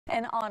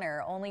An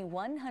honor only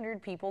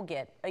 100 people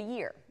get a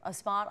year, a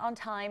spot on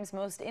Time's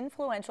most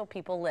influential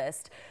people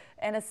list,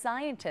 and a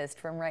scientist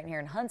from right here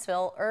in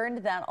Huntsville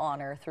earned that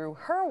honor through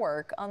her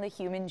work on the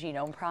Human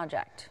Genome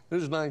Project.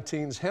 News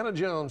 19's Hannah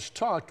Jones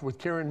talked with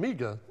Karen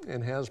Miga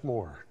and has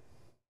more.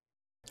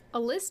 A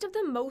list of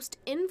the most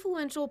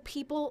influential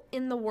people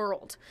in the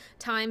world.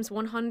 Time's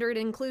 100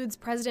 includes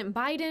President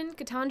Biden,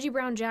 Ketanji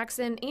Brown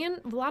Jackson,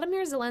 and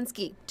Vladimir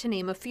Zelensky, to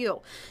name a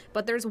few.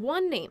 But there's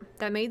one name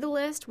that made the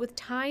list with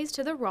ties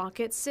to the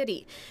Rocket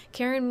City.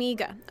 Karen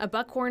Miga, a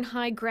Buckhorn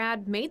High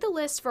grad, made the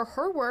list for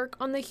her work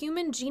on the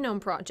Human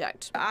Genome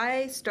Project.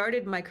 I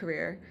started my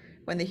career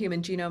when the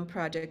Human Genome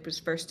Project was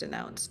first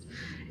announced.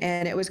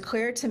 And it was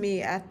clear to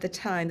me at the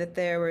time that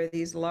there were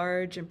these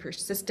large and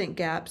persistent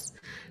gaps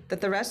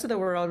that the rest of the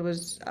world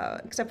was,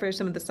 except for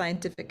some of the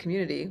scientific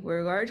community,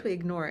 were largely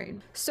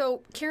ignoring.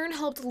 So Karen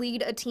helped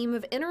lead a team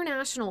of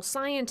international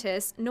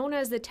scientists known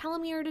as the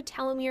Telomere to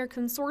Telomere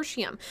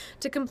Consortium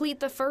to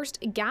complete the first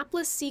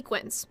gapless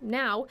sequence.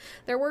 Now,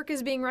 their work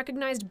is being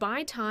recognized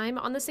by Time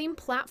on the same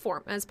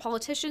platform as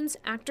politicians,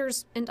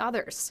 actors, and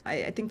others.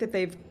 I think that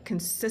they've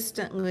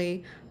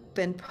consistently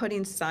been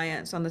putting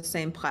science on the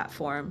same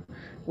platform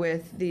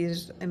with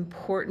these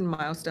important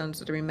milestones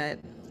that are being met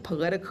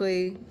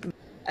politically,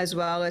 as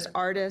well as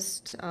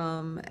artists,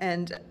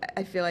 and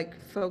I feel like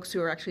folks who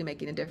are actually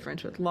making a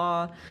difference with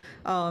law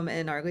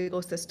and our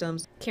legal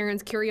systems.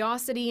 Karen's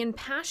curiosity and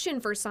passion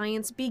for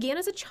science began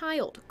as a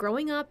child,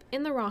 growing up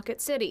in the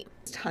Rocket City.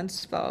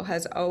 Huntsville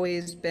has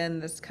always been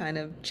this kind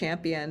of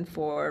champion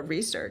for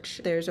research.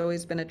 There's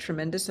always been a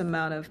tremendous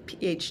amount of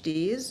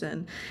PhDs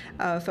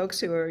and folks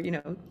who are,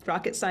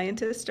 rocket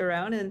scientists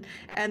around,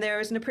 and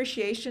there is an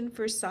appreciation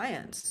for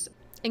science.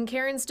 And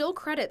Karen still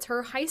credits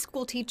her high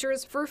school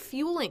teachers for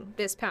fueling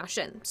this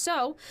passion.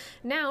 So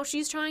now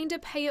she's trying to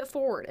pay it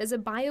forward as a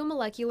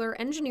biomolecular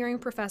engineering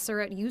professor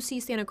at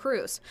UC Santa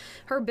Cruz.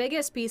 Her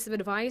biggest piece of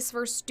advice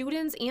for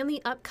students and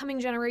the upcoming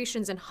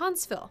generations in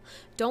Huntsville: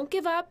 don't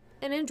give up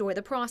and enjoy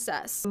the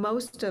process.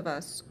 Most of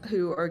us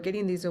who are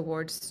getting these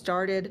awards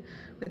started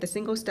with a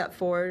single step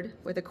forward,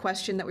 with a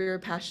question that we were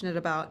passionate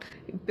about.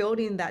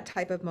 Building that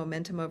type of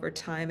momentum over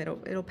time,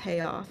 it'll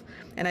pay off.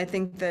 And I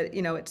think that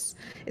it's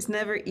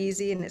never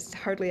easy and it's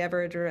hardly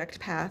ever a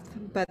direct path,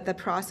 but the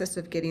process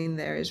of getting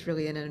there is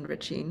really an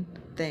enriching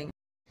thing.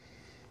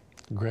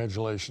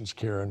 Congratulations,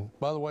 Karen.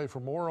 By the way, for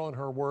more on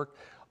her work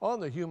on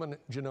the Human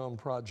Genome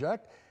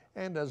Project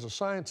and as a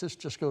scientist,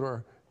 just go to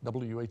our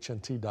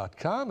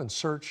WHNT.com and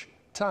search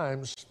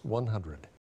Times 100.